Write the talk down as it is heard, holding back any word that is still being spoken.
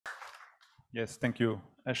Yes, thank you,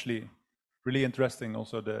 Ashley. Really interesting.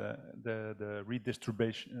 Also, the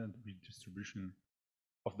redistribution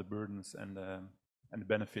of the burdens and the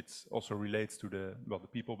benefits also relates to the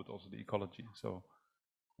people, but also the ecology. So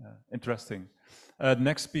interesting.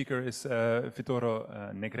 Next speaker is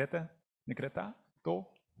Vittore Negretto.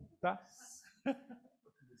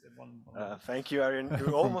 Thank you, Arian.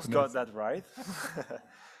 You almost got that right.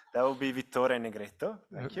 That will be Vittore Negretto.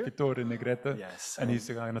 Thank you. Vittore Negretto. Yes. And he's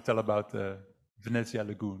going to tell about the Venezia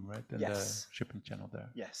Lagoon, right? And yes. the shipping channel there.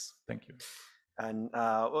 Yes. Thank you. And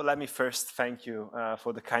well, let me first thank you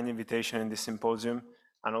for the kind invitation in this symposium,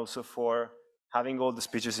 and also for having all the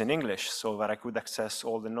speeches in English so that I could access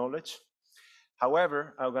all the knowledge.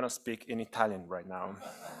 However, I'm going to speak in Italian right now.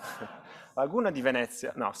 Laguna di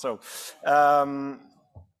Venezia. No, so,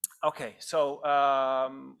 okay, so,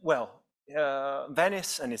 well,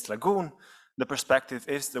 Venice and its lagoon, the perspective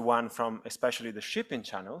is the one from especially the shipping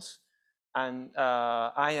channels. And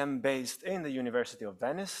I am based in the University of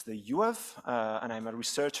Venice, the Iuav, and I'm a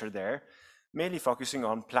researcher there, mainly focusing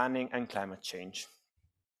on planning and climate change.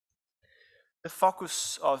 The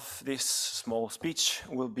focus of this small speech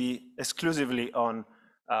will be exclusively on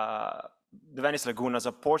the Venice Lagoon as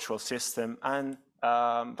a portual system and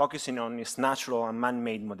focusing on its natural and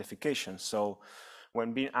man-made modifications. So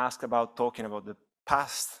when being asked about talking about the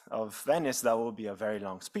past of Venice, that will be a very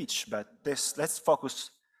long speech, but let's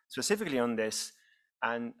focus specifically on this,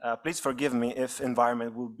 and please forgive me if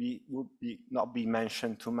environment will not be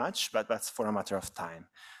mentioned too much, but that's for a matter of time.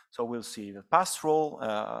 So we'll see the past role,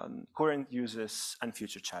 current uses, and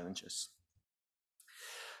future challenges.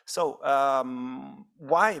 So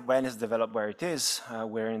why Venice developed where it is?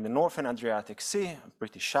 We're in the northern Adriatic Sea,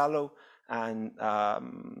 pretty shallow, and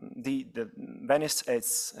the Venice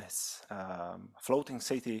is a floating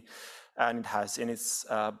city, and it has in its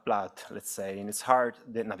blood, let's say, in its heart,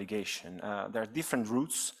 the navigation. There are different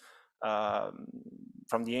routes.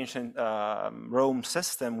 From the ancient Rome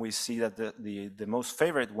system, we see that the most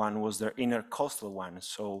favorite one was their inner coastal one.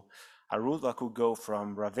 So a route that could go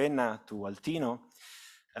from Ravenna to Altino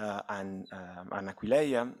and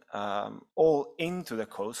Aquileia, all into the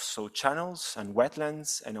coast, so channels and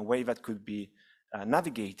wetlands, in a way that could be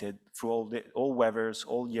navigated through all weathers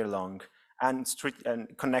all year long, and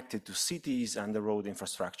connected to cities and the road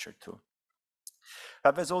infrastructure too.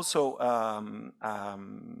 But there's also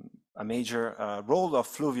a major role of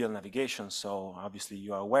fluvial navigation. So obviously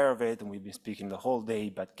you are aware of it, and we've been speaking the whole day,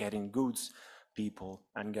 but getting goods, people,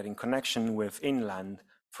 and getting connection with inland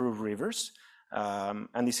through rivers.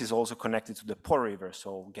 And this is also connected to the Po River,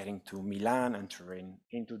 so getting to Milan and Turin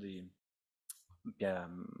into the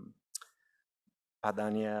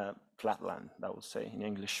Padania flatland, I would say in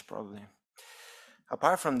English probably.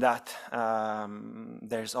 Apart from that,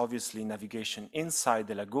 there's obviously navigation inside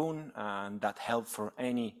the lagoon, and that helps for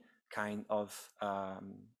any kind of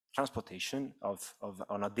transportation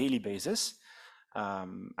on a daily basis.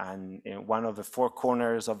 And in one of the four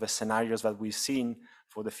corners of the scenarios that we've seen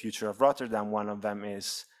for the future of Rotterdam, one of them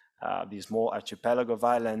is the small archipelago of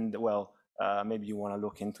island. Well, maybe you want to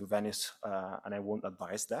look into Venice, and I won't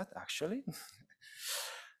advise that actually.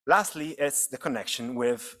 Lastly, it's the connection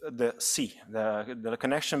with the sea. The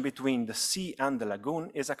connection between the sea and the lagoon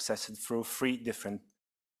is accessed through three different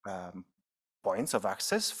points of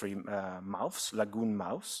access, three mouths, lagoon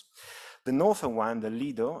mouths. The northern one, the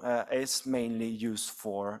Lido, is mainly used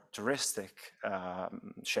for touristic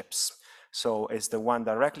ships. So it's the one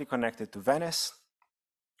directly connected to Venice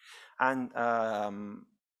and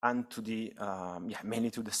to the mainly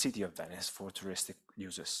to the city of Venice for touristic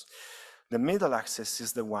uses. The middle axis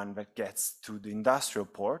is the one that gets to the industrial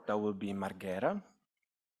port, that will be Marghera,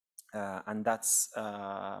 and that's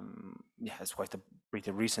it's quite a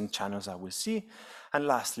pretty recent channels I will see. And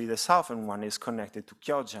lastly, the southern one is connected to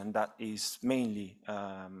Chioggia, and that is mainly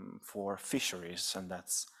for fisheries, and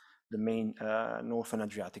that's the main northern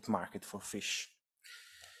Adriatic market for fish.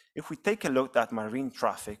 If we take a look at marine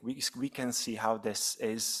traffic, we can see how this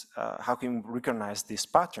is, how can we recognize these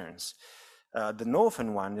patterns. The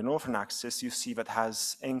northern one, the northern axis, you see that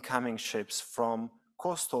has incoming ships from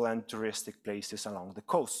coastal and touristic places along the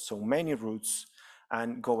coast. So many routes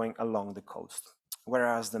and going along the coast.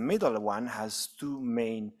 Whereas the middle one has two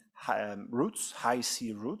main routes, high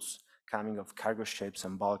sea routes, coming of cargo ships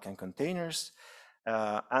and bulk and containers.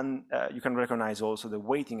 And you can recognize also the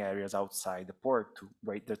waiting areas outside the port to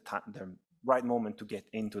wait the right moment to get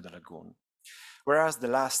into the lagoon. Whereas the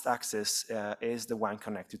last axis is the one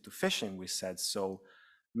connected to fishing, we said. So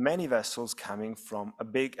many vessels coming from a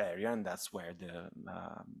big area, and that's where the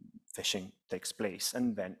fishing takes place,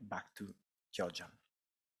 and then back to Chioggia.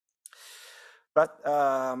 But,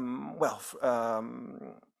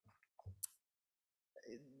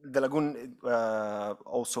 the lagoon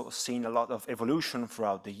also seen a lot of evolution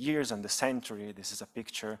throughout the years and the century. This is a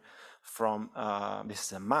picture from, this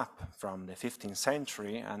is a map from the 15th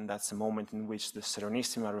century, and that's a moment in which the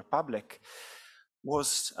Serenissima Republic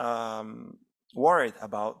was worried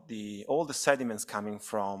about all the sediments coming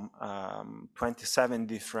from 27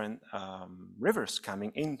 different rivers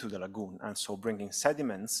coming into the lagoon, and so bringing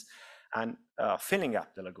sediments and filling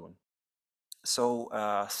up the lagoon. So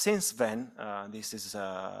since then, this is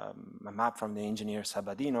a map from the engineer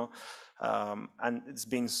Sabadino, and it's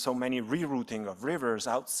been so many rerouting of rivers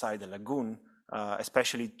outside the lagoon,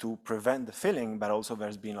 especially to prevent the filling, but also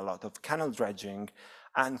there's been a lot of canal dredging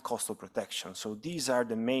and coastal protection. So these are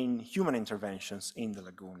the main human interventions in the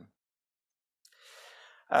lagoon.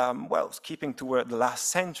 Well, keeping toward the last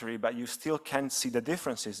century, but you still can see the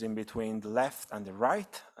differences in between the left and the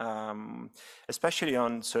right, especially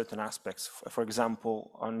on certain aspects. For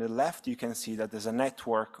example, on the left, you can see that there's a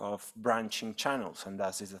network of branching channels, and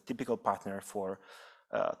that is a typical partner for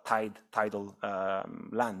tidal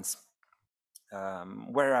lands.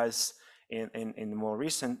 Whereas in the more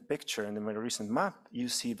recent picture, in the more recent map, you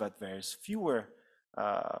see that there's fewer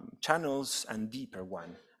channels and deeper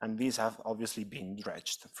one. And these have obviously been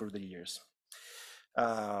dredged through the years.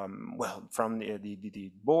 Well, from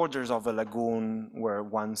the borders of the lagoon were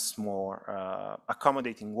once more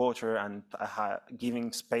accommodating water and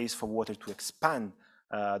giving space for water to expand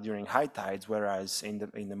during high tides, whereas in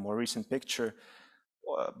the more recent picture,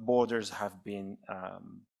 borders have been,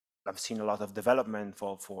 I've seen a lot of development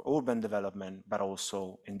for urban development, but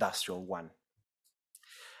also industrial one.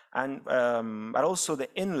 And but also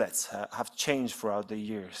the inlets have changed throughout the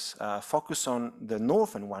years. Focus on the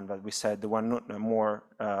northern one that we said, the one more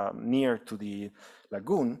near to the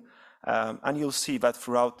lagoon, and you'll see that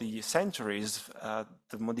throughout the centuries,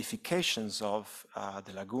 the modifications of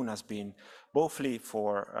the lagoon has been bothly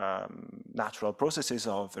for natural processes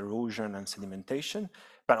of erosion and sedimentation,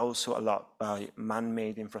 but also a lot by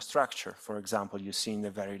man-made infrastructure. For example, you see in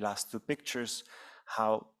the very last two pictures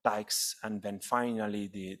how dikes and then finally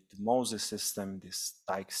the Moses system, this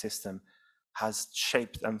dike system, has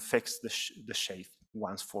shaped and fixed the shape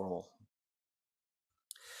once for all.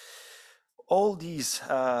 All these,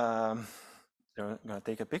 you're gonna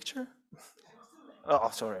take a picture? Oh,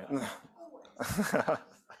 sorry.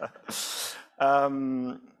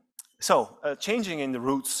 Changing in the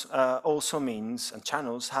routes also means, and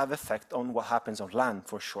channels have effect on what happens on land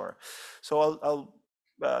for sure. So I'll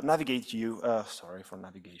navigate you, sorry for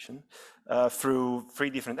navigation, through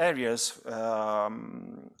three different areas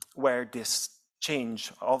where this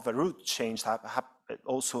change of the route change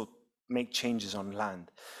also make changes on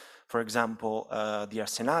land. For example, the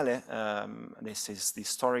Arsenale, this is the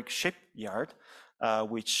historic shipyard,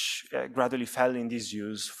 which gradually fell in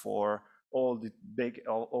disuse for all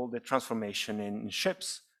the transformation in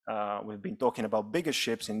ships. We've been talking about bigger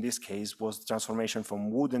ships. In this case, was transformation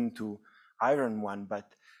from wooden to iron one,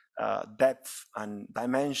 but depth and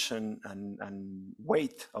dimension and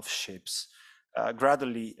weight of ships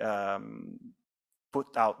gradually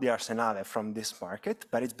put out the Arsenale from this market,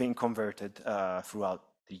 but it's been converted throughout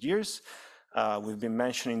the years. We've been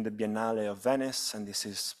mentioning the Biennale of Venice, and this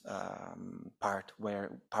is part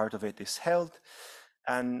of it is held.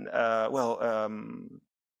 And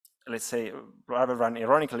let's say, rather than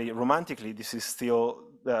ironically, romantically, this is still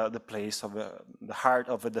the place of the heart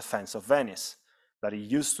of the defense of Venice. That it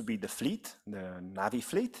used to be the fleet, the Navy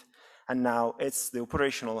fleet, and now it's the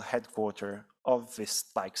operational headquarters of this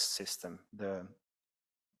dike system, the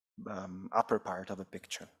upper part of the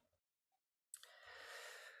picture.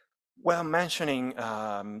 Well, mentioning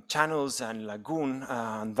channels and lagoon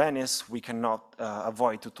and Venice, we cannot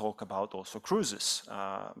avoid to talk about also cruises.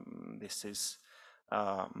 This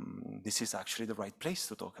is actually the right place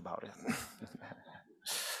to talk about it.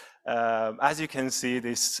 As you can see,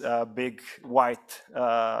 this big white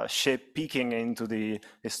ship peeking into the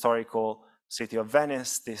historical city of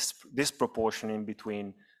Venice, this disproportion in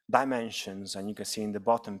between dimensions, and you can see in the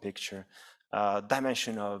bottom picture,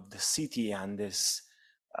 dimension of the city and this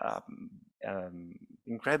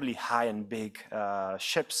incredibly high and big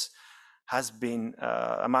ships has been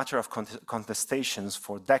a matter of contestations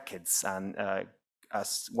for decades, and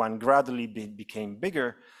as one gradually became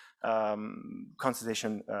bigger,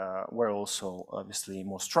 contestation were also obviously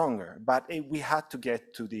more stronger, but we had to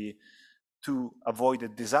get to avoid a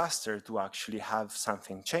disaster to actually have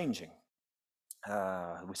something changing.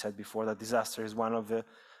 We said before that disaster is one of the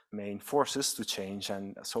main forces to change,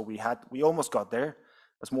 and so we almost got there,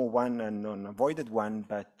 a small one and an unavoided one,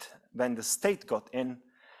 but then the state got in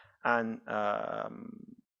and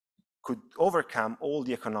could overcome all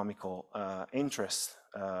the economical interests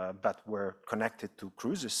that were connected to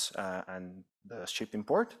cruises and the shipping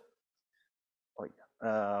port. Oh,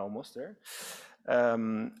 yeah, almost there.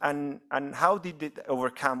 And how did it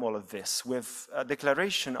overcome all of this? With a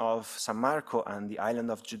declaration of San Marco and the island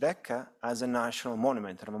of Giudecca as a national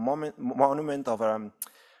monument, a monument of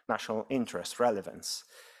national interest, relevance.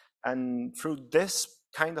 And through this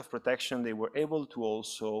kind of protection, they were able to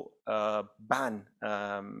also ban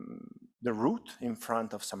the route in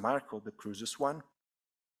front of San Marco, the cruises one,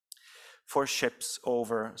 for ships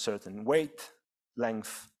over certain weight,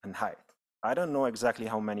 length, and height. I don't know exactly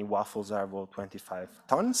how many waffles are about 25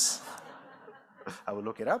 tons. I will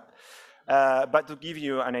look it up. But to give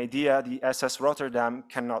you an idea, the SS Rotterdam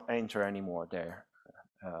cannot enter anymore there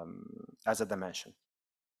as a dimension.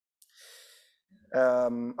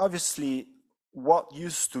 Obviously, what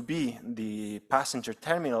used to be the passenger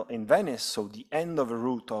terminal in Venice, so the end of a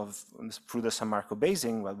route through the San Marco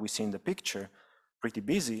Basin, what we see in the picture, pretty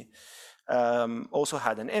busy, also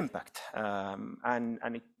had an impact,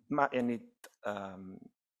 and it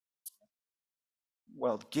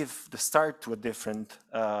well, give the start to a different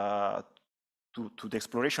to the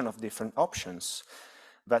exploration of different options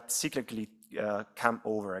that cyclically come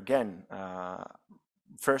over again.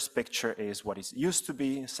 First picture is what it used to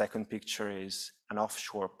be. Second picture is an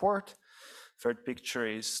offshore port. Third picture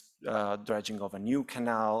is dredging of a new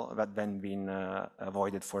canal that then been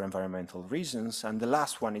avoided for environmental reasons. And the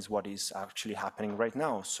last one is what is actually happening right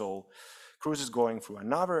now. So cruises going through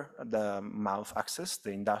the mouth access,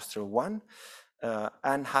 the industrial one,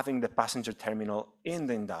 and having the passenger terminal in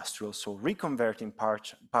the industrial, so reconverting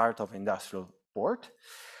part of industrial port.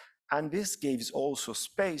 And this gives also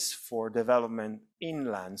space for development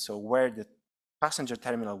inland. So where the passenger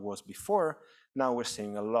terminal was before, now we're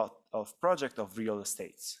seeing a lot of projects of real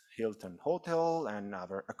estates, Hilton Hotel and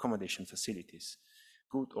other accommodation facilities.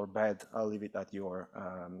 Good or bad, I'll leave it at your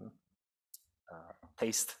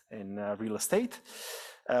taste in real estate.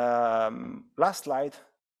 Last slide,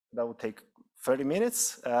 that will take 30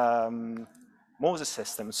 minutes. Moses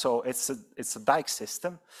system, so it's a dike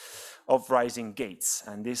system of rising gates.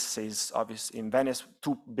 And this is obviously in Venice,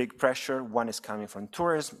 two big pressure. One is coming from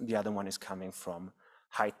tourism, the other one is coming from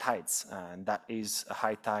high tides. And that is a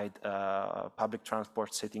high tide public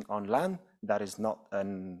transport sitting on land. That is not a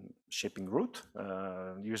shipping route,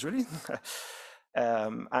 usually.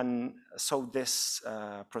 And so this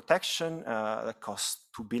protection that costs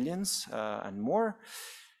 2 billion and more,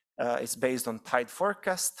 it's based on tide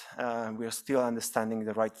forecast. We are still understanding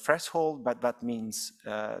the right threshold, but that means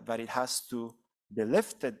that it has to be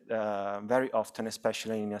lifted very often,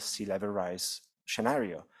 especially in a sea level rise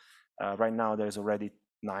scenario. Right now, there's already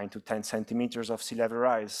 9 to 10 centimeters of sea level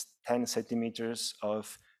rise, 10 centimeters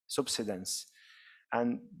of subsidence.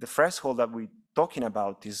 And the threshold that we're talking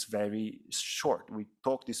about is very short. We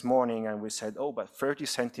talked this morning and we said, oh, but 30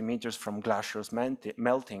 centimeters from glaciers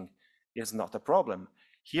melting is not a problem.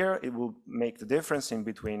 Here, it will make the difference in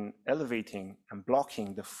between elevating and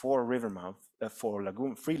blocking the three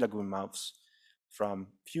lagoon mouths from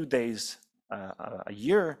few days a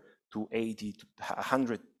year to 80 to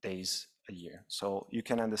 100 days a year. So you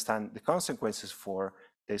can understand the consequences for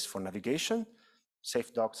this for navigation.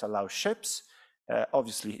 Safe docks allow ships.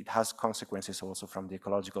 Obviously, it has consequences also from the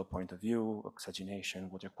ecological point of view, oxygenation,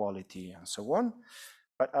 water quality, and so on.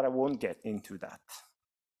 But I won't get into that.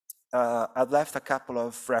 I've left a couple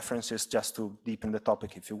of references just to deepen the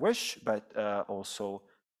topic if you wish, but also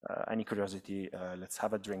any curiosity, let's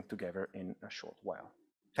have a drink together in a short while.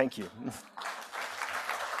 Thank you.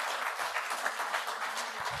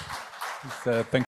 Thank